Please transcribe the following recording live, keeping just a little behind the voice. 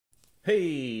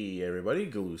Hey everybody,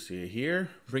 Galucia here,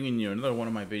 bringing you another one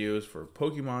of my videos for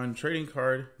Pokemon trading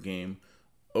card game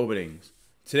openings.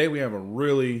 Today we have a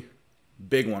really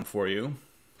big one for you.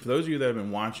 For those of you that have been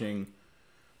watching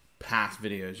past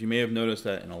videos, you may have noticed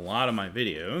that in a lot of my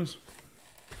videos,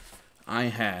 I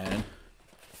had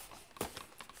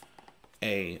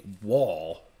a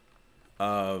wall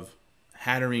of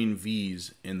Hatterene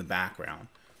Vs in the background.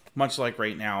 Much like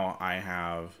right now, I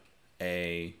have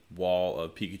a wall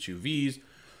of Pikachu Vs.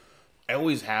 I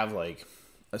always have like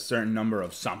a certain number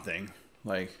of something.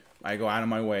 Like I go out of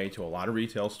my way to a lot of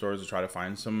retail stores to try to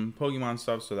find some Pokemon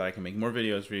stuff so that I can make more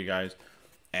videos for you guys.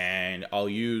 And I'll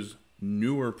use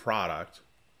newer product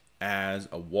as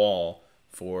a wall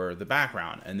for the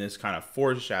background. And this kind of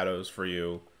foreshadows for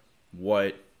you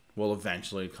what will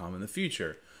eventually come in the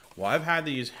future. Well, I've had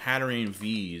these Hatterene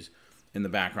Vs in the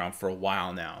background for a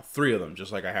while now. 3 of them,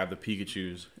 just like I have the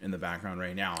Pikachus in the background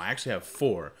right now. I actually have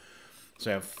 4.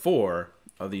 So I have 4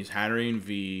 of these Hatterene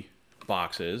V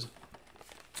boxes.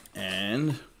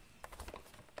 And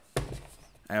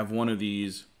I have 1 of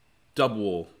these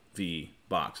Dubwool V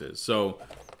boxes. So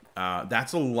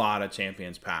that's a lot of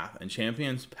Champion's Path. And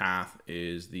Champion's Path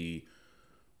is the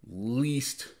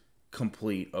least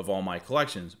complete of all my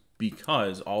collections,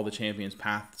 because all the Champion's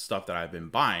Path stuff that I've been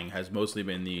buying has mostly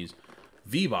been these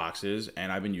V boxes,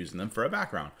 and I've been using them for a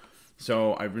background.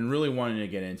 So I've been really wanting to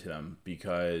get into them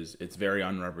because it's very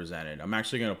unrepresented. I'm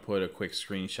actually going to put a quick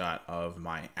screenshot of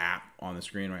my app on the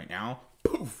screen right now,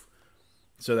 poof,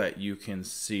 so that you can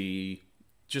see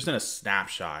just in a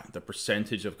snapshot the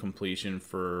percentage of completion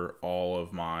for all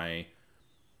of my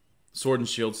Sword and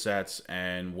Shield sets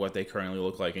and what they currently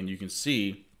look like, and you can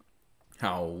see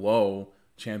how low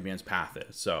Champion's Path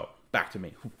is. So back to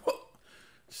me.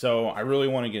 So I really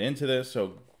want to get into this,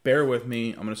 so bear with me.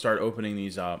 I'm going to start opening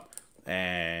these up,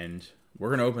 and we're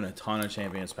going to open a ton of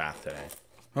Champion's Path today.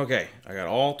 Okay, I got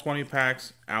all 20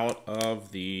 packs out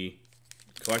of the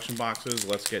collection boxes.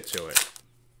 Let's get to it.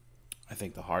 I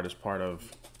think the hardest part of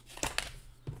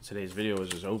today's video was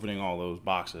just opening all those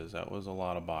boxes. That was a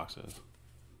lot of boxes.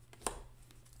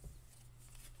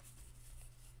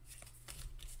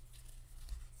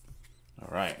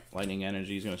 Alright, Lightning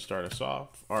Energy is going to start us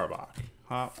off. Arbok,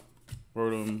 Hop,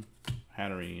 Rotom,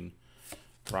 Hatterene,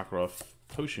 Rockruff,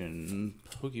 Potion,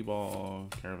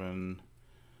 Pokeball, Caravan.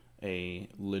 A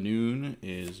Linoone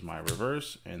is my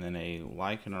reverse, and then a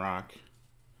Lycanroc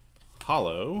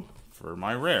Hollow for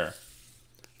my rare.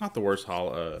 Not the worst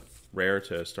rare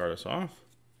to start us off.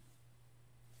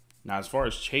 Now, as far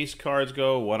as chase cards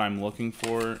go, what I'm looking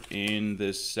for in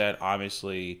this set,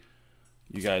 obviously,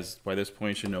 you guys, by this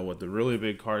point, should know what the really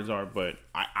big cards are, but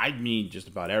I need just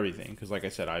about everything, because like I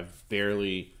said, I've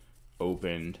barely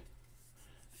opened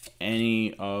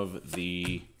any of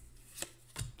the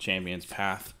Champion's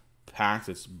Path packs.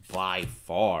 It's by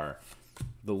far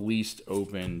the least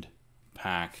opened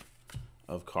pack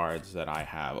of cards that I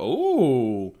have.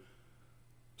 Oh,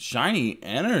 Shiny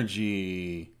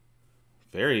Energy.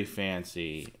 Very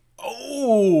fancy.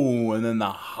 Oh, and then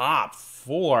the Hop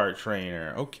Full Art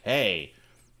Trainer. Okay.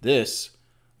 This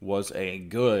was a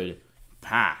good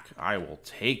pack. I will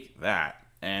take that.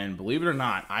 And believe it or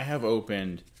not, I have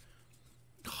opened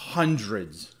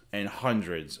hundreds and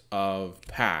hundreds of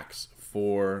packs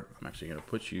for... I'm actually going to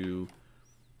put you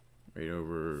right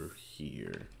over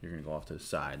here. You're going to go off to the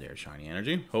side there, Shiny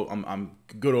Energy. I'm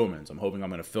good omens. I'm hoping I'm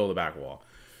going to fill the back wall.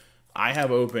 I have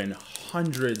opened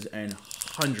hundreds and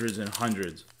hundreds and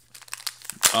hundreds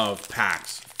of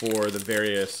packs for the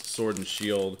various Sword and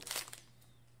Shield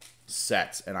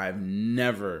sets, and I've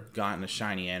never gotten a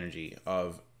Shiny Energy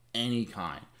of any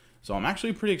kind. So I'm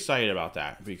actually pretty excited about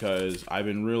that, because I've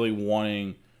been really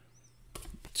wanting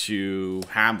to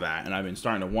have that, and I've been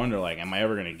starting to wonder, like, am I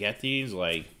ever going to get these?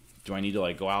 Like, do I need to,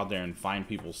 like, go out there and find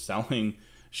people selling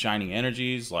Shiny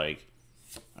Energies? Like,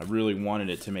 I really wanted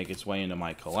it to make its way into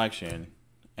my collection,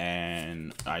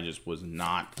 and I just was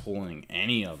not pulling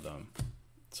any of them.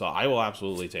 So I will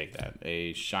absolutely take that.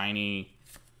 A shiny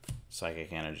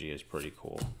Psychic Energy is pretty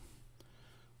cool.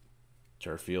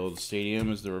 Turffield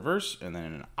Stadium is the reverse, and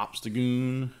then an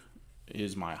Obstagoon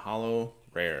is my holo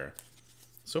rare.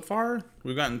 So far,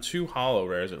 we've gotten 2 holo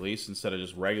rares at least, instead of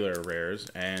just regular rares,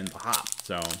 and the Hop.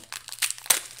 So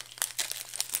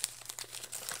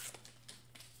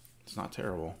it's not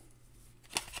terrible.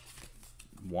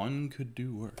 One could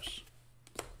do worse.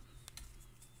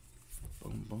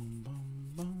 Boom, boom,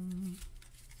 boom, boom.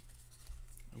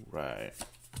 Alright.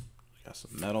 Got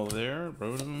some metal there.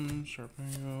 Rotom,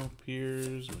 Sharpedo,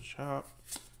 Piers, Machop,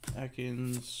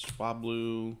 Ekans,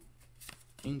 Swablu,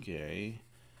 Inkay,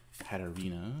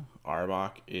 Hatterene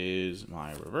V is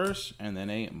my reverse, and then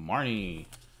a 𝗦𝗏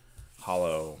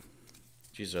holo.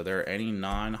 Geez, are there any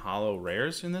non-holo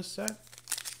rares in this set?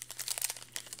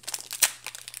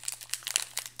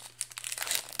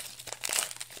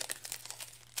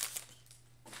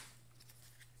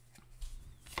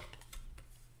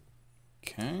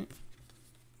 Okay.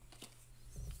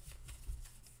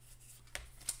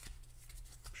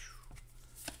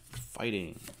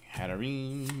 Fighting.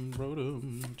 Hatterene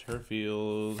V,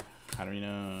 Hatterene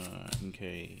V,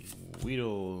 𝗦𝗏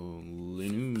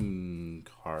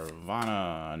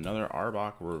𝗏𝗀𝗃, another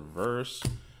𝗟𝗏 reverse,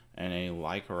 and a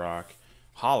𝗖𝗂𝗃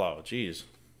holo. Jeez.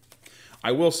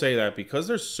 I will say that because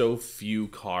there's so few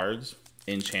cards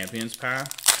in Champions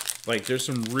Path, like there's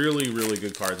some really, really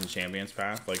good cards in Champions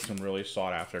Path, like some really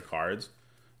sought after cards.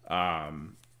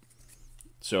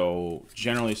 So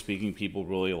generally speaking, people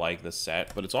really like the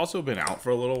set, but it's also been out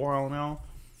for a little while now.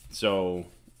 So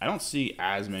I don't see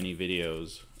as many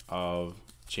videos of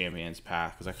Champions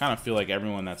Path because I kind of feel like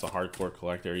everyone that's a hardcore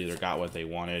collector either got what they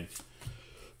wanted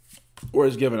or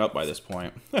has given up by this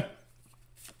point.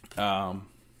 But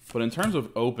in terms of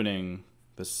opening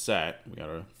the set, we got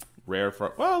a rare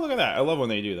for. Well, look at that! I love when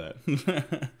they do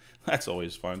that. That's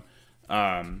always fun.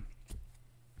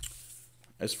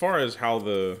 As far as how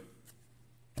the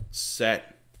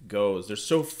set goes, there's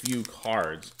so few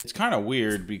cards. It's kind of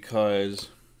weird because,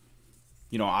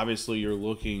 you know, obviously you're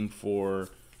looking for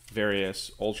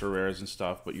various ultra rares and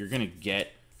stuff, but you're gonna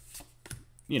get,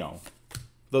 you know,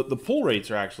 the pull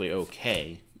rates are actually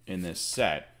okay in this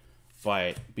set,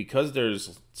 but because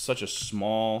there's such a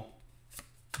small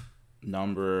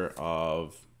number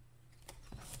of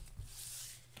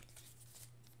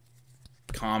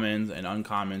commons and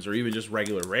uncommons, or even just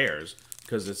regular rares,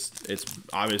 because it's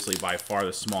obviously by far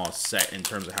the smallest set in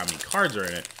terms of how many cards are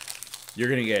in it, you're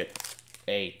gonna get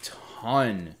a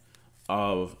ton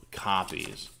of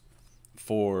copies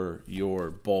for your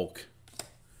bulk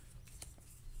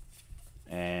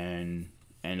and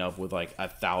end up with like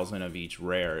 1,000 of each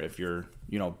rare if you're,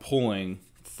 you know, pulling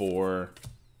for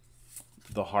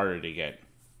the harder to get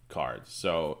cards.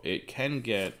 So it can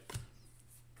get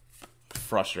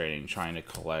frustrating trying to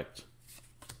collect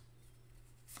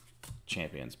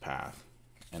Champions Path,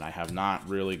 and I have not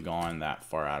really gone that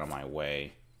far out of my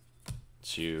way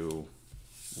to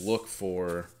look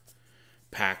for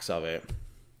packs of it.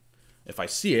 If I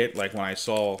see it, like when I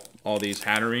saw all these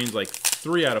Hatterenes, like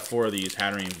 3 out of 4 of these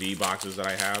Hatterene V boxes that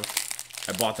I have,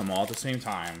 I bought them all at the same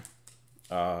time.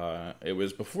 It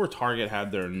was before Target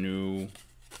had their new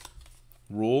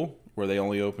rule where they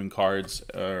only open cards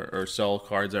or sell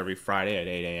cards every Friday at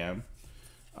 8 a.m.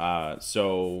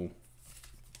 So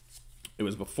it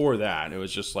was before that. It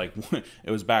was just like,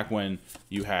 it was back when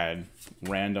you had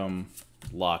random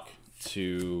luck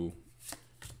to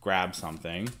grab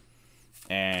something.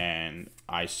 And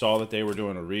I saw that they were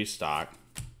doing a restock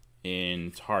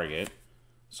in Target.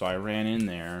 So I ran in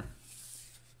there.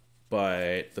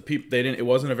 But the people, they didn't, it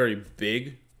wasn't a very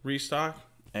big restock.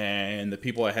 And the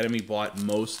people ahead of me bought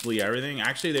mostly everything.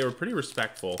 Actually, they were pretty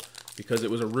respectful because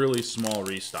it was a really small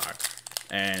restock.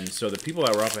 And so the people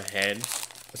that were up ahead,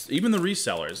 even the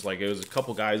resellers, like it was a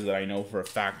couple guys that I know for a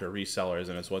fact are resellers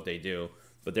and it's what they do.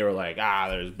 But they were like,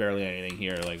 there's barely anything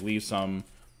here. Like, leave some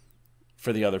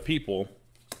for the other people.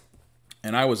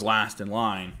 And I was last in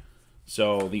line.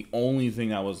 So the only thing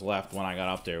that was left when I got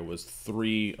up there was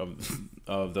 3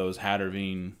 of those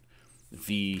Hatterene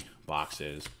V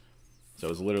boxes. So it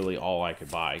was literally all I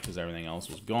could buy because everything else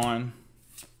was gone.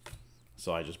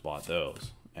 So I just bought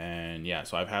those. And yeah,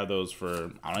 so I've had those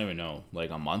for, I don't even know, like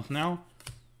a month now.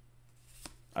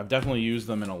 I've definitely used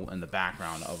them in the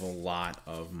background of a lot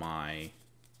of my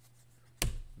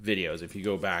videos. If you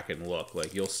go back and look,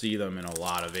 like you'll see them in a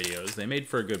lot of videos. They made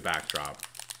for a good backdrop.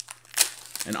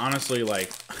 And honestly,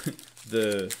 like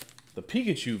the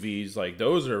Pikachu Vs, like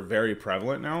those are very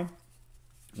prevalent now.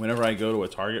 Whenever I go to a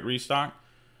Target restock,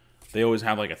 they always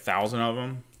have like 1,000 of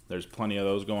them. There's plenty of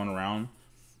those going around.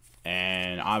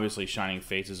 And obviously Shining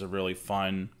Fates is a really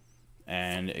fun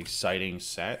and exciting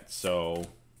set. So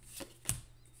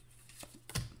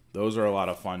those are a lot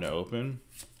of fun to open.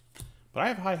 But I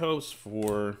have high hopes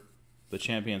for the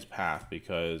Champions Path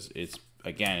because it's,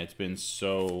 again, it's been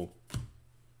so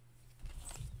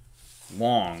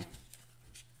long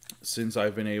since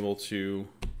I've been able to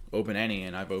open any,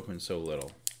 and I've opened so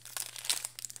little.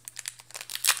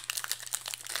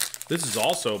 This is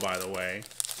also, by the way,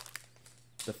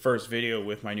 the first video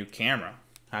with my new camera.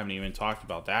 I haven't even talked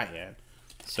about that yet.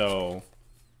 So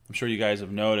I'm sure you guys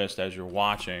have noticed as you're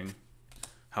watching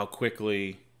how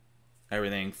quickly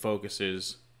everything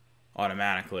focuses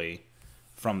automatically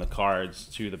from the cards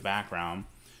to the background.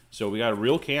 So we got a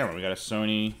real camera. We got a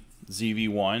Sony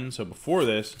ZV-1. So before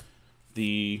this,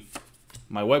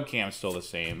 my webcam is still the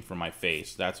same for my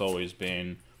face. That's always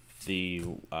been the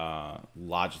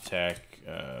Logitech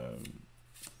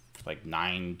like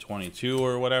 922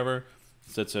 or whatever.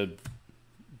 So it's a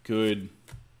good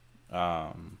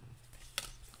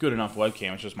good enough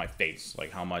webcam. It's just my face.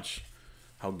 Like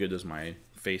how good does my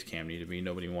face cam need to be?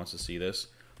 Nobody wants to see this.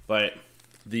 But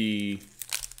the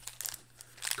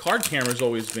card camera's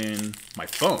always been my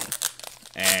phone.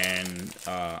 And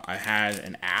I had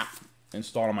an app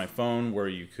installed on my phone where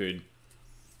you could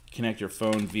connect your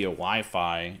phone via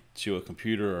Wi-Fi to a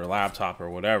computer or a laptop or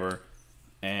whatever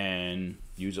and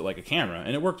use it like a camera.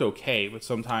 And it worked okay, but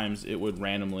sometimes it would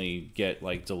randomly get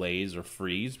like delays or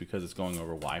freeze because it's going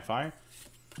over Wi-Fi.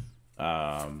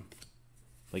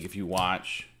 Like if you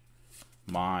watch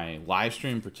my live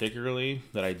stream particularly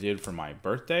that I did for my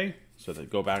birthday, so that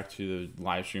go back to the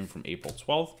live stream from April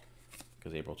 12th,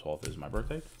 because April 12th is my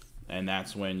birthday. And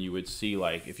that's when you would see,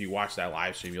 like, if you watch that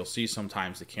live stream, you'll see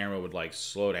sometimes the camera would, like,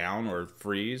 slow down or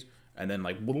freeze and then,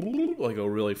 like go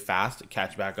really fast to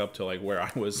catch back up to, like, where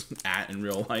I was at in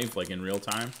real life, like, in real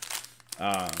time.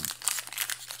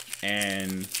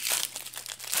 And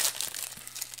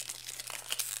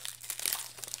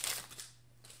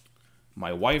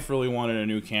my wife really wanted a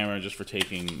new camera just for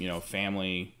taking, you know,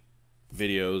 family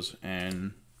videos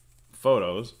and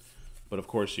photos. But of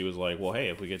course she was like, well, hey,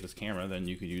 if we get this camera, then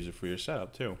you could use it for your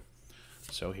setup too.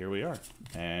 So here we are.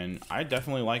 And I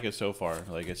definitely like it so far.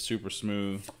 Like, it's super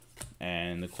smooth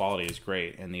and the quality is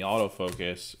great. And the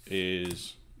autofocus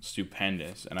is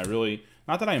stupendous. And I really,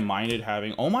 not that I minded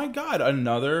having, oh my God,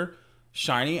 another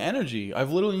shiny energy.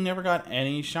 I've literally never got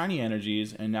any shiny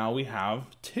energies and now we have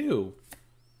 2.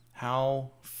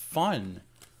 How fun.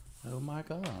 Oh my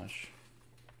gosh.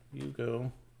 You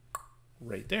go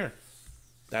right there.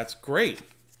 That's great.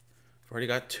 I've already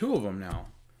got 2 of them now.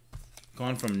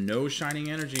 Gone from no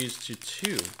shining energies to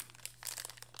 2.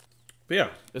 But yeah,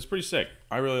 it's pretty sick.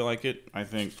 I really like it. I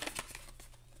think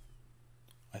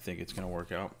it's gonna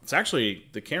work out. It's actually,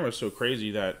 the camera's so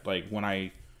crazy that like when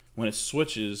it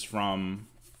switches from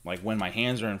like when my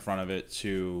hands are in front of it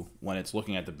to when it's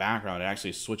looking at the background, it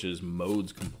actually switches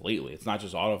modes completely. It's not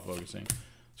just autofocusing.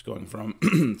 It's going from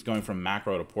it's going from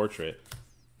macro to portrait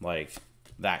like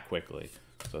that quickly.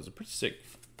 So it's a pretty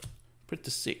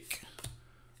sick.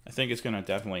 I think it's gonna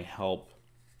definitely help.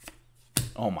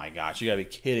 Oh my gosh, you gotta be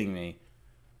kidding me.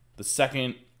 The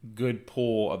second good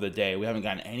pull of the day. We haven't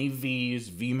gotten any Vs,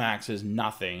 VMAXs,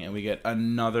 nothing, and we get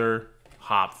another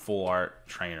Hop full art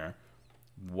trainer.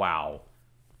 Wow.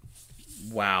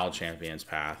 Wow, Champions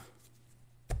Path.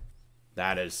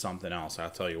 That is something else. I'll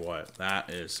tell you what.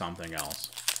 That is something else.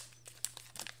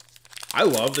 I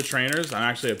love the trainers. I'm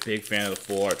actually a big fan of the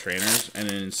full art trainers,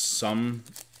 and in some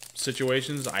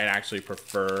situations, I'd actually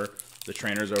prefer the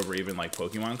trainers over even like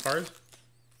Pokemon cards.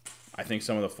 I think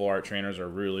some of the full art trainers are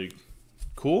really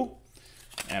cool,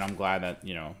 and I'm glad that,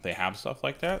 you know, they have stuff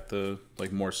like that, the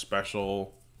like more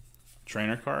special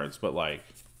trainer cards. But like,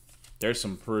 there's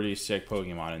some pretty sick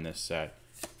Pokemon in this set,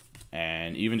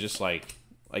 and even just like,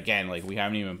 again, like we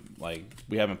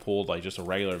haven't pulled like just a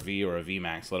regular V or a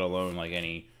VMAX, let alone like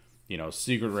any, you know,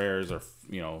 secret rares or,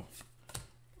 you know,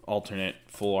 alternate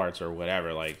full arts or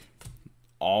whatever. Like,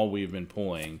 all we've been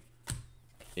pulling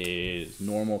is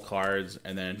normal cards,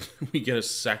 and then we get a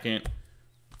second,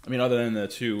 I mean, other than the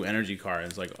 2 energy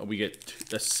cards, like we get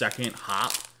a second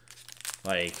hop.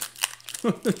 Like,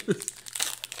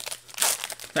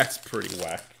 that's pretty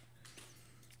whack.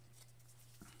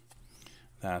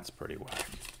 That's pretty whack.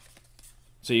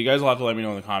 So you guys will have to let me know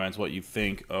in the comments what you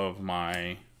think of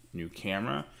my new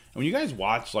camera. And when you guys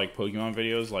watch like Pokemon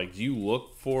videos, like, do you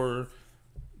look for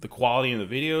the quality in the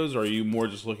videos, or are you more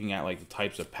just looking at like the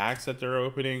types of packs that they're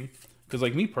opening? Because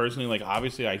like me personally, like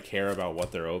obviously I care about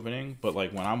what they're opening, but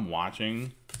like when I'm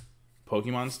watching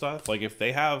Pokemon stuff, like if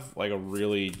they have like a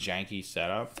really janky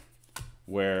setup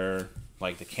where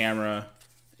like the camera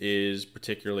is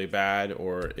particularly bad,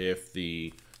 or if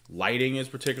the lighting is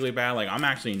particularly bad, like I'm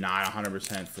actually not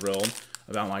 100% thrilled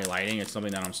about my lighting. It's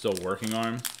something that I'm still working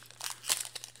on.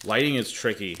 Lighting is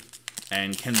tricky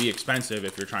and can be expensive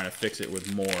if you're trying to fix it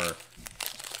with more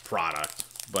product,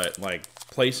 but like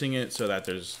placing it so that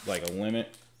there's like a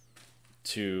limit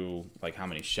to like how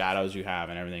many shadows you have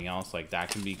and everything else, like that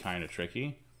can be kind of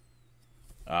tricky.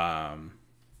 So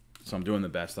I'm doing the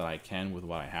best that I can with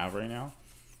what I have right now.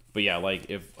 But yeah, like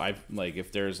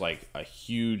if there's like a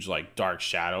huge like dark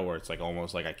shadow where it's like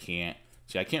almost like I can't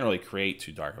really create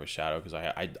too dark of a shadow, because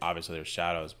I obviously there's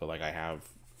shadows, but like I have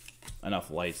enough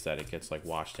lights that it gets like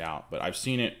washed out. But I've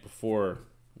seen it before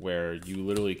where you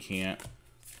literally can't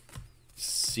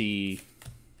see.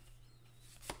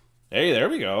 Hey, there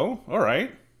we go. All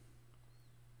right.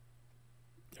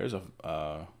 There's a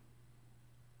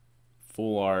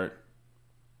full art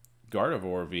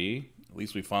𝗟𝗶𝗹 V. At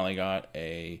least we finally got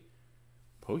a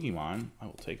Pokemon. I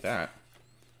will take that.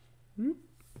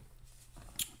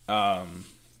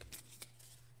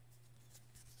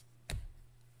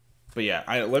 But yeah,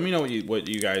 let me know what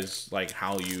you guys like,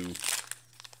 how you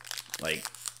like,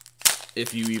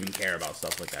 if you even care about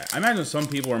stuff like that. I imagine some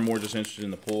people are more just interested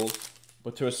in the pulls,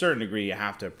 but to a certain degree, you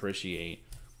have to appreciate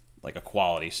like a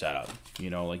quality setup. You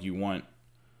know, like you want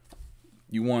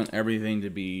everything to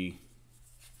be,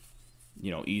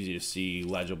 you know, easy to see,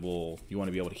 legible. You want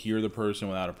to be able to hear the person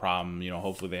without a problem. You know,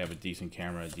 hopefully they have a decent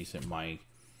camera, a decent mic.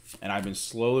 And I've been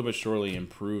slowly but surely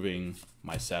improving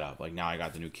my setup. Like now I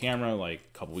got the new camera. Like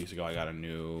a couple weeks ago, I got a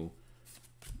new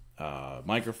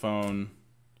microphone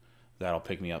that'll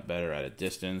pick me up better at a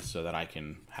distance so that I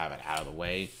can have it out of the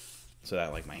way so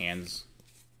that like my hands,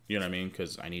 you know what I mean?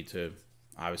 Because I need to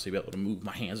obviously be able to move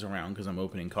my hands around because I'm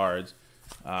opening cards.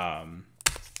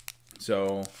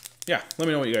 So yeah, let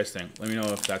me know what you guys think. Let me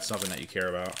know if that's something that you care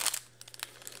about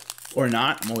or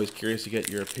not. I'm always curious to get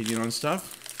your opinion on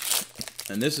stuff.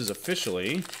 And this is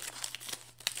officially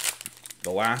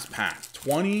the last pack.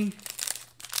 20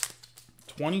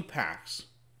 packs.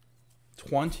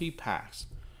 20 packs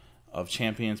of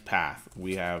Champion's Path.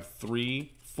 We have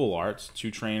 3 full arts, 2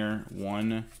 trainer,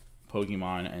 1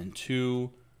 Pokemon, and 2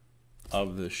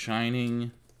 of the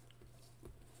Shining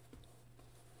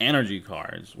Energy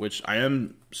cards, which I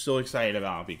am still excited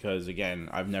about because, again,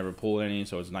 I've never pulled any,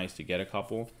 so it's nice to get a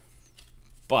couple.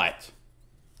 But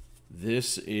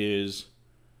this is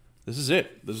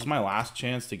it. This is my last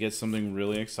chance to get something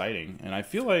really exciting. And I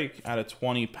feel like out of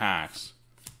 20 packs,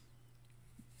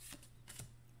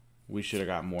 we should have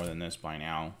got more than this by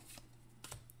now.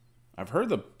 I've heard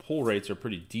the pull rates are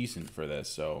pretty decent for this,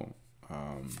 so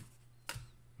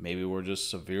maybe we're just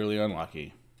severely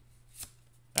unlucky.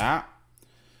 Gscraplock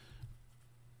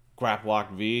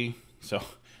V. So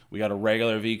we got a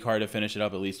regular V card to finish it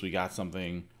up. At least we got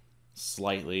something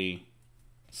slightly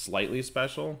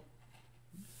special.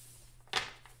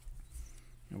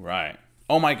 Right.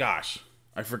 Oh my gosh.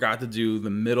 I forgot to do the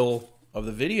middle of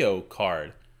the video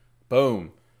card.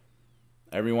 Boom.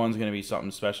 Everyone's going to be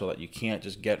something special that you can't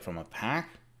just get from a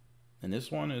pack. And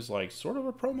this one is like sort of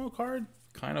a promo card.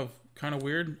 Kind of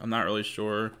weird. I'm not really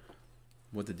sure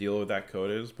what the deal with that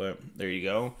code is, but there you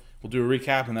go. We'll do a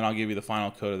recap and then I'll give you the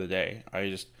final code of the day. I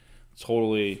just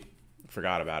totally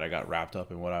forgot about it. I got wrapped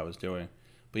up in what I was doing.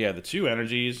 But yeah, the 2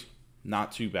 energies,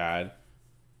 not too bad.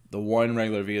 The 1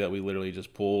 regular V that we literally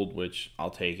just pulled, which I'll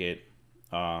take it.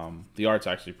 The art's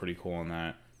actually pretty cool on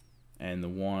that. And the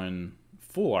 1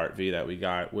 full art V that we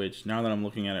got, which now that I'm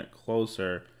looking at it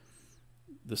closer,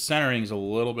 the centering's a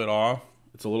little bit off.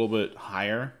 It's a little bit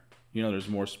higher. You know, there's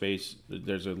more space.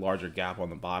 There's a larger gap on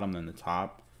the bottom than the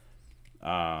top.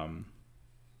 But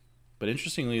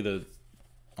interestingly,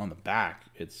 on the back,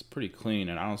 it's pretty clean,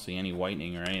 and I don't see any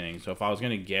whitening or anything. So if I was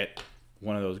going to get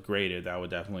one of those graded, that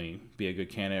would definitely be a good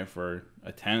candidate for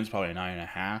a 10. It's probably a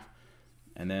 9.5.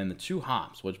 And then the 2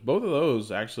 hops, which both of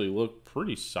those actually look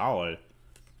pretty solid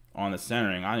on the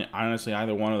centering. Honestly,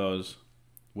 either one of those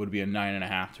would be a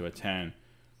 9.5 to a 10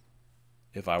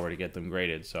 if I were to get them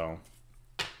graded. So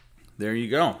there you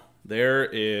go. There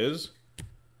is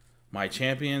my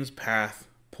Champion's Path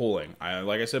pulling.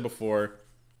 Like I said before,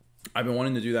 I've been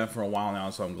wanting to do that for a while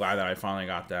now, so I'm glad that I finally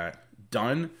got that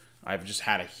done. I've just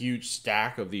had a huge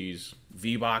stack of these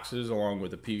V boxes along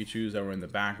with the Pikachus that were in the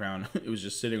background. It was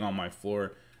just sitting on my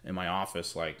floor in my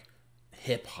office, like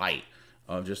hip height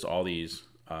of just all these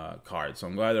cards. So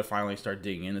I'm glad to finally start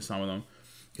digging into some of them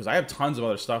because I have tons of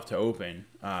other stuff to open.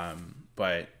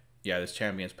 But yeah, this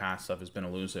Champion's Path stuff has been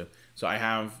elusive. So I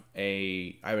have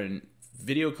a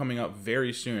video coming up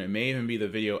very soon. It may even be the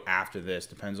video after this.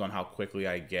 Depends on how quickly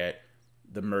I get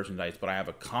the merchandise. But I have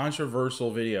a controversial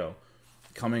video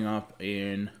coming up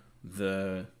in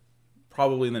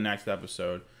probably in the next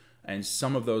episode, and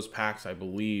some of those packs I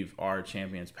believe are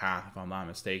Champion's Path if I'm not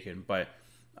mistaken. But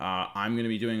I'm going to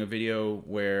be doing a video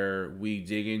where we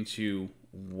dig into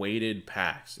weighted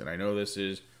packs, and I know this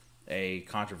is a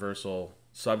controversial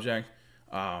subject.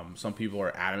 Some people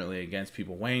are adamantly against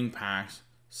people weighing packs,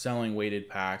 selling weighted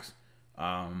packs.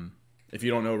 If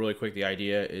you don't know, really quick, the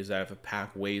idea is that if a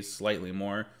pack weighs slightly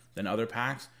more than other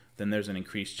packs, then there's an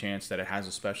increased chance that it has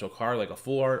a special card like a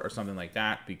full art or something like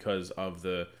that because of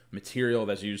the material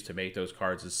that's used to make those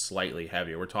cards is slightly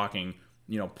heavier. We're talking,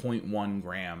 0.1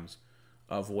 grams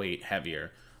of weight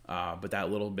heavier. but that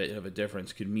little bit of a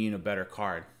difference could mean a better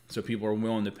card. So people are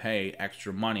willing to pay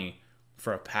extra money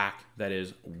for a pack that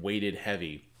is weighted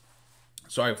heavy.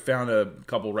 So I found a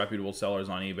couple reputable sellers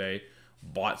on eBay,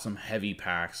 bought some heavy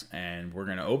packs, and we're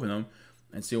going to open them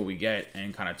and see what we get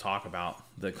and kind of talk about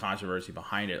the controversy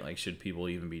behind it. Like, should people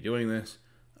even be doing this,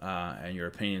 and your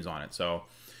opinions on it. So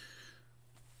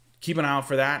keep an eye out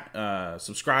for that.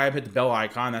 Subscribe, hit the bell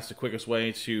icon. That's the quickest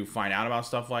way to find out about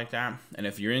stuff like that. And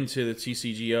if you're into the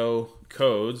TCGO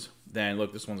codes, then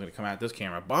look, this one's going to come out this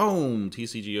camera. Boom!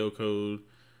 TCGO code,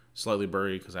 slightly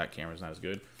blurry because that camera's not as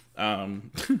good.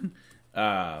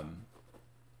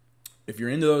 If you're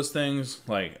into those things,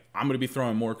 like, I'm going to be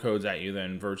throwing more codes at you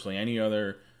than virtually any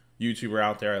other YouTuber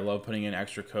out there. I love putting in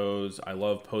extra codes. I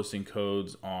love posting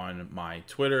codes on my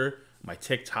Twitter, my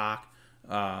TikTok.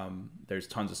 There's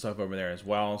tons of stuff over there as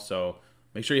well. So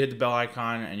make sure you hit the bell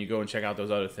icon and you go and check out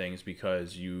those other things,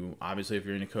 because you, obviously, if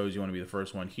you're into codes, you want to be the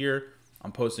first one here.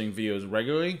 I'm posting videos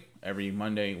regularly every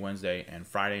Monday, Wednesday, and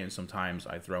Friday, and sometimes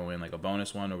I throw in like a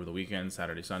bonus one over the weekend,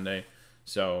 Saturday, Sunday.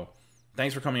 So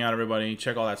thanks for coming out, everybody.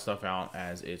 Check all that stuff out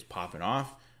as it's popping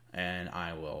off, and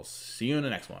I will see you in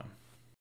the next one.